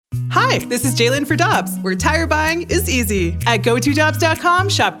Hi, this is Jalen for Dobbs, where tire buying is easy. At GoToDobbs.com,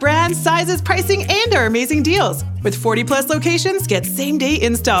 shop brands, sizes, pricing, and our amazing deals. With 40 plus locations, get same-day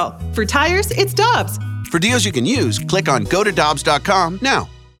install. For tires, it's Dobbs. For deals you can use, click on GoToDobbs.com now.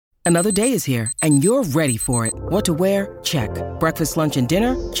 Another day is here, and you're ready for it. What to wear? Check. Breakfast, lunch, and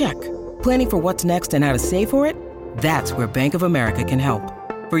dinner? Check. Planning for what's next and how to save for it? That's where Bank of America can help.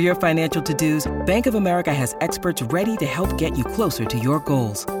 For your financial to-dos, Bank of America has experts ready to help get you closer to your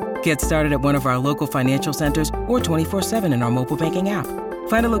goals. Get started at one of our local financial centers or 24/7 in our mobile banking app.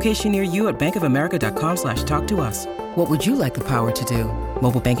 Find a location near you at bankofamerica.com/talktous. What would you like the power to do?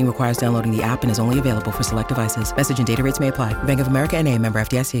 Mobile banking requires downloading the app and is only available for select devices. Message and data rates may apply. Bank of America N.A., member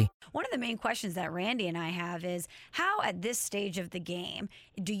FDIC. One of the main questions that Randy and I have is how at this stage of the game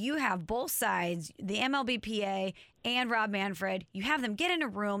do you have both sides, the MLBPA and Rob Manfred, you have them get in a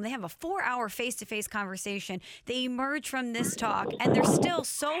room, they have a 4-hour face-to-face conversation, they emerge from this talk, and they're still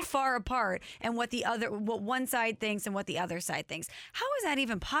so far apart and what one side thinks and what the other side thinks. How is that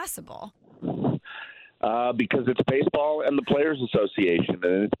even possible? Because it's baseball and the Players Association,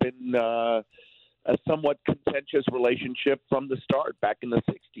 and it's been a somewhat contentious relationship from the start back in the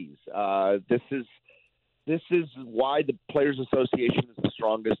 60s. This is why the Players Association is the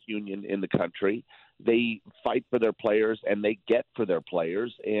strongest union in the country. They fight for their players and they get for their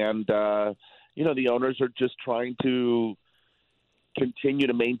players. And, the owners are just trying to continue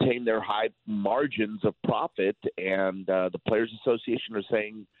to maintain their high margins of profit. And the Players Association are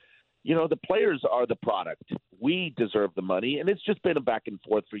saying, the players are the product. We deserve the money, and it's just been a back and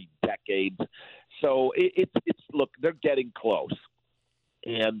forth for decades. So it's look, they're getting close,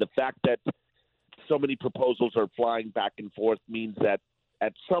 and the fact that so many proposals are flying back and forth means that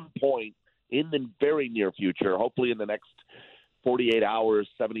at some point in the very near future, hopefully in the next 48 hours,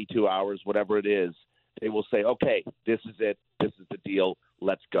 72 hours, whatever it is, they will say, okay, this is it. This is the deal.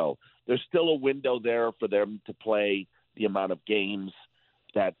 Let's go. There's still a window there for them to play the amount of games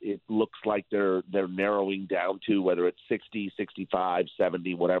that it looks like they're narrowing down to, whether it's 60, 65,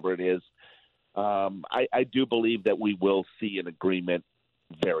 70, whatever it is. I do believe that we will see an agreement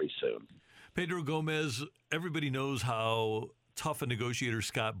very soon. Pedro Gomez, everybody knows how tough a negotiator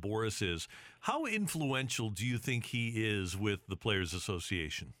Scott Boras is. How influential do you think he is with the Players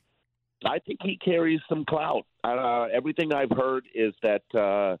Association? I think he carries some clout. Everything I've heard is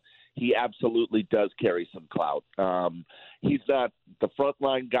that he absolutely does carry some clout. He's not the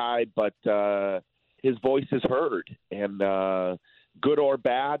frontline guy, but his voice is heard, and good or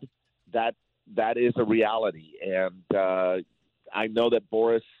bad, that is a reality. And I know that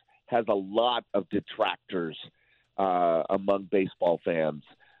Boras has a lot of detractors among baseball fans,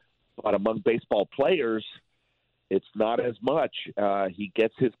 but among baseball players, it's not as much. He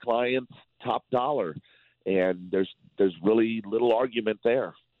gets his clients top dollar, and there's really little argument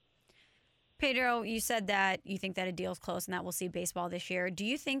there. Pedro, you said that you think that a deal's close and that we'll see baseball this year. Do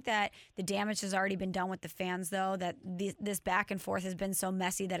you think that the damage has already been done with the fans, though, that this back and forth has been so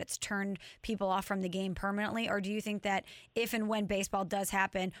messy that it's turned people off from the game permanently? Or do you think that if and when baseball does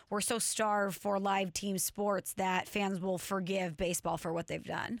happen, we're so starved for live team sports that fans will forgive baseball for what they've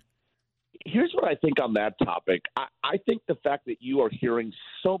done? Here's what I think on that topic. I think the fact that you are hearing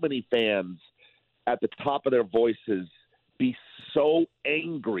so many fans at the top of their voices be so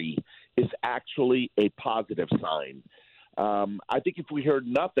angry is actually a positive sign. I think if we heard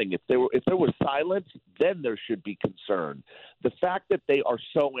nothing, if there was silence, then there should be concern. The fact that they are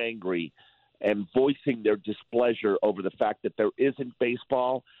so angry and voicing their displeasure over the fact that there isn't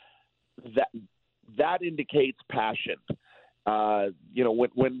baseball, that indicates passion.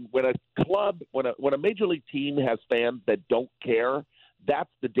 When a club, when a major league team has fans that don't care,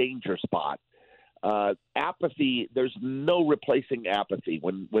 that's the danger spot. Apathy, there's no replacing apathy.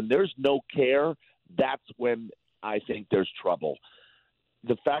 When there's no care, that's when I think there's trouble.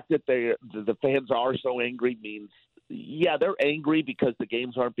 The fact that the fans are so angry means, yeah, they're angry because the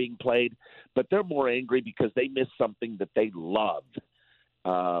games aren't being played, but they're more angry because they miss something that they love.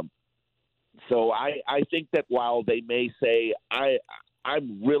 So I think that while they may say,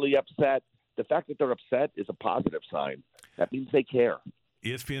 I'm really upset, the fact that they're upset is a positive sign. That means they care.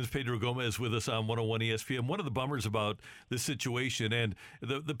 ESPN's Pedro Gomez with us on 101 ESPN. One of the bummers about this situation, and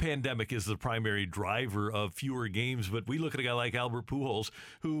the pandemic is the primary driver of fewer games, but we look at a guy like Albert Pujols,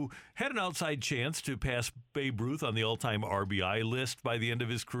 who had an outside chance to pass Babe Ruth on the all-time RBI list by the end of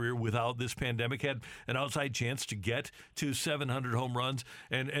his career without this pandemic, had an outside chance to get to 700 home runs,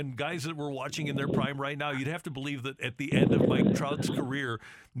 and guys that we're watching in their prime right now, you'd have to believe that at the end of Mike Trout's career,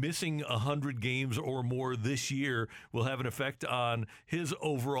 missing 100 games or more this year will have an effect on his those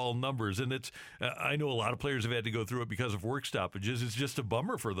overall numbers. And it's I know a lot of players have had to go through it because of work stoppages. It's just a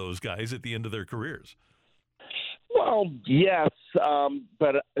bummer for those guys at the end of their careers. Well, yes,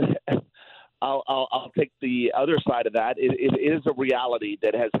 but I'll take the other side of that. It is a reality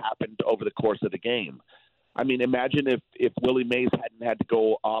that has happened over the course of the game. I mean, imagine if Willie Mays hadn't had to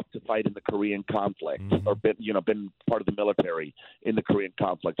go off to fight in the Korean conflict, or been part of the military in the Korean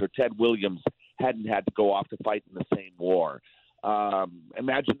conflict, or Ted Williams hadn't had to go off to fight in the same war.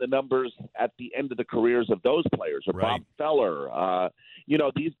 Imagine the numbers at the end of the careers of those players, or right. Bob Feller.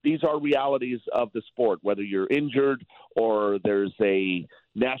 These are realities of the sport. Whether you're injured or there's a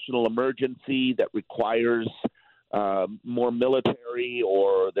national emergency that requires more military,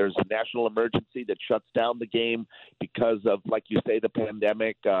 or there's a national emergency that shuts down the game because of, like you say, the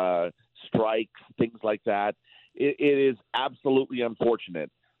pandemic, strikes, things like that. It is absolutely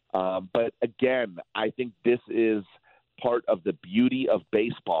unfortunate. But again, I think this is part of the beauty of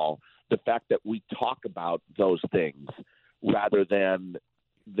baseball, the fact that we talk about those things rather than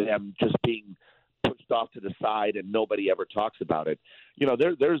them just being pushed off to the side and nobody ever talks about it.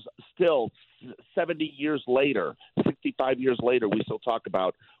 There's still 70 years later, 65 years later, we still talk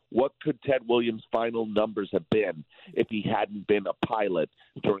about what could Ted Williams' final numbers have been if he hadn't been a pilot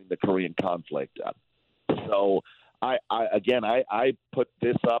during the Korean conflict. So I put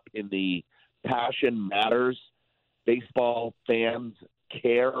this up in the passion matters, baseball fans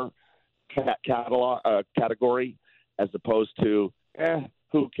care category, as opposed to,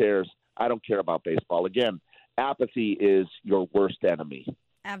 who cares? I don't care about baseball. Again, apathy is your worst enemy.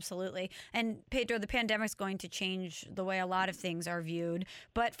 Absolutely. And Pedro, the pandemic's going to change the way a lot of things are viewed.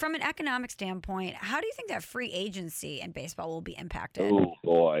 But from an economic standpoint, how do you think that free agency in baseball will be impacted? Oh,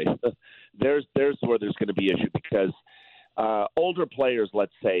 boy. There's where there's going to be issue, because older players,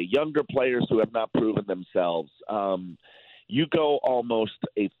 let's say, younger players who have not proven themselves, you go almost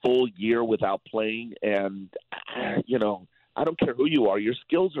a full year without playing, and, I don't care who you are, your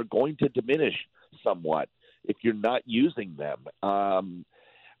skills are going to diminish somewhat if you're not using them.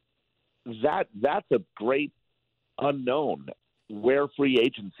 That's a great unknown, where free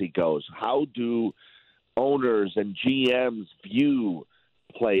agency goes. How do owners and GMs view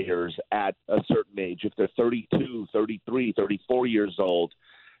players at a certain age? If they're 32, 33, 34 years old,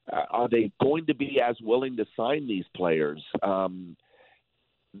 are they going to be as willing to sign these players?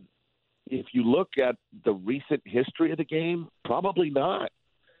 If you look at the recent history of the game, probably not.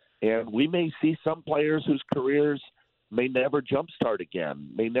 And we may see some players whose careers may never jumpstart again,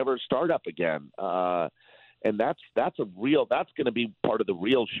 may never start up again. And that's going to be part of the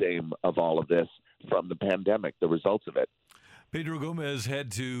real shame of all of this from the pandemic, the results of it. Pedro Gomez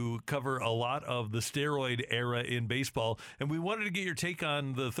had to cover a lot of the steroid era in baseball, and we wanted to get your take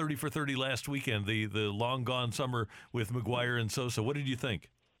on the 30 for 30 last weekend, the long gone summer with McGwire and Sosa. What did you think?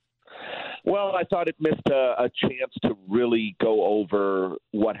 Well, I thought it missed a chance to really go over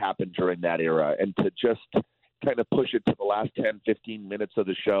what happened during that era, and to just kind of push it to the last 10, 15 minutes of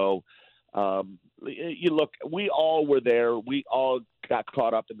the show. We all were there. We all got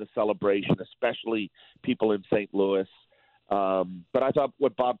caught up in the celebration, especially people in St. Louis. But I thought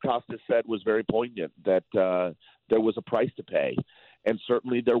what Bob Costas said was very poignant, that there was a price to pay. And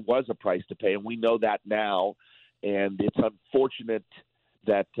certainly there was a price to pay, and we know that now. And it's unfortunate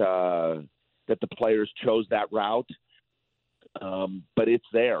that the players chose that route. But it's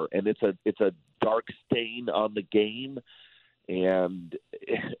there, and it's a dark stain on the game. And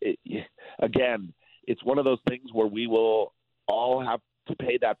again, it's one of those things where we will all have to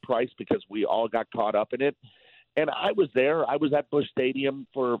pay that price because we all got caught up in it. And I was there. I was at Busch Stadium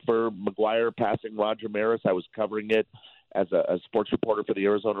for McGwire passing Roger Maris. I was covering it as a sports reporter for the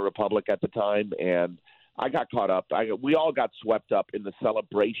Arizona Republic at the time, and I got caught up. We all got swept up in the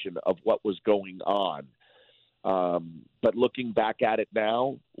celebration of what was going on. But looking back at it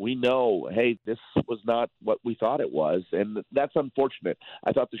now, we know, hey, this was not what we thought it was, and that's unfortunate.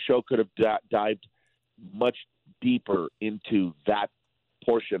 I thought the show could have dived much deeper into that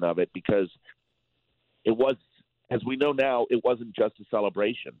portion of it, because it was, as we know now, it wasn't just a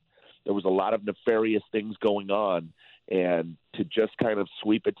celebration. There was a lot of nefarious things going on, and to just kind of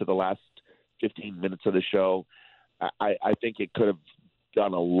sweep it to the last 15 minutes of the show, I think it could have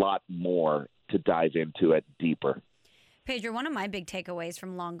done a lot more to dive into it deeper. Pedro, one of my big takeaways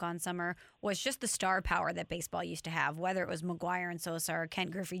from Long Gone Summer was just the star power that baseball used to have, whether it was McGuire and Sosa or Ken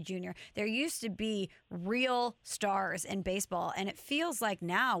Griffey Jr. There used to be real stars in baseball, and it feels like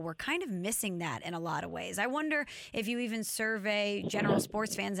now we're kind of missing that in a lot of ways. I wonder if you even survey general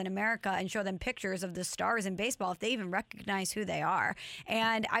sports fans in America and show them pictures of the stars in baseball, if they even recognize who they are.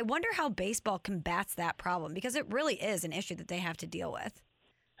 And I wonder how baseball combats that problem, because it really is an issue that they have to deal with.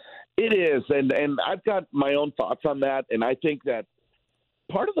 It is, and I've got my own thoughts on that, and I think that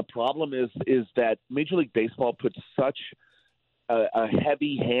part of the problem is that Major League Baseball puts such a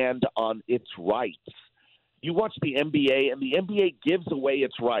heavy hand on its rights. You watch the NBA, and the NBA gives away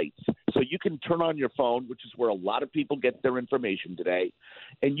its rights. So you can turn on your phone, which is where a lot of people get their information today,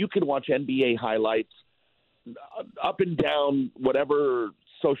 and you can watch NBA highlights up and down whatever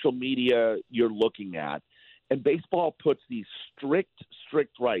social media you're looking at. And baseball puts these strict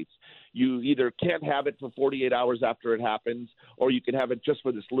rights. You either can't have it for 48 hours after it happens, or you can have it just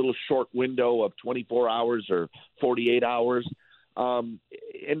for this little short window of 24 hours or 48 hours. And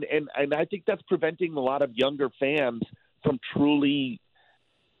I think that's preventing a lot of younger fans from truly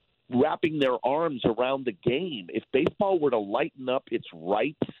wrapping their arms around the game. If baseball were to lighten up its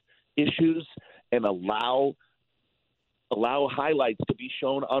rights issues and allow highlights to be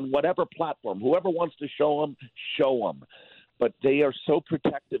shown on whatever platform. Whoever wants to show them. But they are so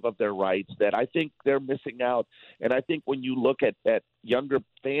protective of their rights that I think they're missing out. And I think when you look at younger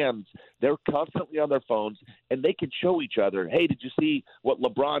fans, they're constantly on their phones, and they can show each other, hey, did you see what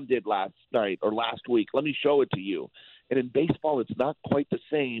LeBron did last night or last week? Let me show it to you. And in baseball, it's not quite the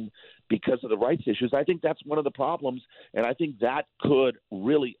same because of the rights issues. I think that's one of the problems, and I think that could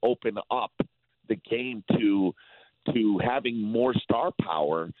really open up the game to having more star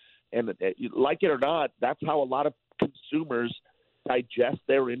power. And like it or not, that's how a lot of consumers digest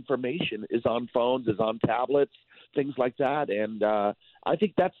their information, is on phones, is on tablets, things like that. And I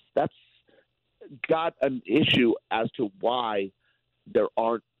think that's got an issue as to why there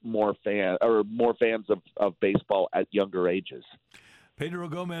aren't more fans of baseball at younger ages. Pedro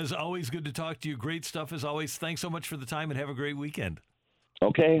Gomez, always good to talk to you. Great stuff as always. Thanks so much for the time, and have a great weekend.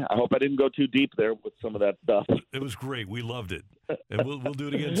 Okay, I hope I didn't go too deep there with some of that stuff. It was great. We loved it. And we'll do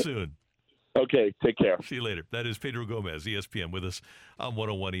it again soon. Okay, take care. See you later. That is Pedro Gomez, ESPN, with us on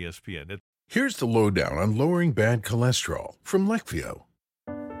 101 ESPN. Here's the lowdown on lowering bad cholesterol from Leqvio.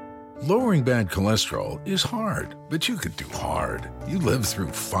 Lowering bad cholesterol is hard, but you could do hard. You lived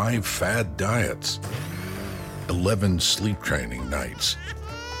through 5 fad diets, 11 sleep training nights,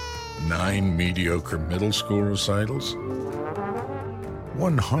 9 mediocre middle school recitals,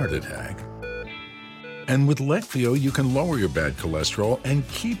 1 heart attack. And with Leqvio, you can lower your bad cholesterol and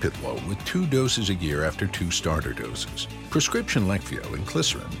keep it low with 2 doses a year after 2 starter doses. Prescription Leqvio and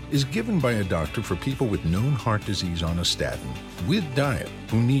Glycerin is given by a doctor for people with known heart disease on a statin with diet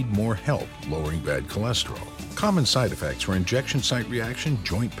who need more help lowering bad cholesterol. Common side effects are injection site reaction,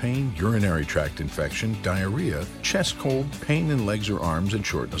 joint pain, urinary tract infection, diarrhea, chest cold, pain in legs or arms, and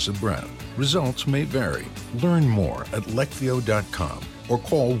shortness of breath. Results may vary. Learn more at Leqvio.com or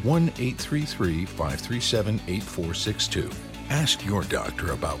call 1-833-537-8462. Ask your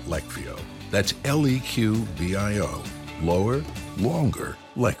doctor about Leqvio. That's Leqvio. Lower, longer,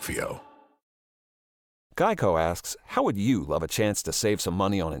 Leqvio. Geico asks, how would you love a chance to save some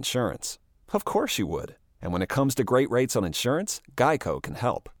money on insurance? Of course you would. And when it comes to great rates on insurance, Geico can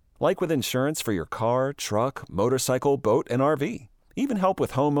help. Like with insurance for your car, truck, motorcycle, boat, and RV. Even help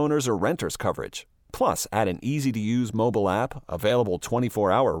with homeowners or renters coverage. Plus, add an easy-to-use mobile app, available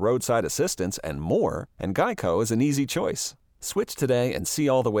 24-hour roadside assistance, and more, and Geico is an easy choice. Switch today and see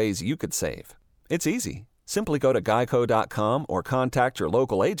all the ways you could save. It's easy. Simply go to geico.com or contact your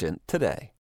local agent today.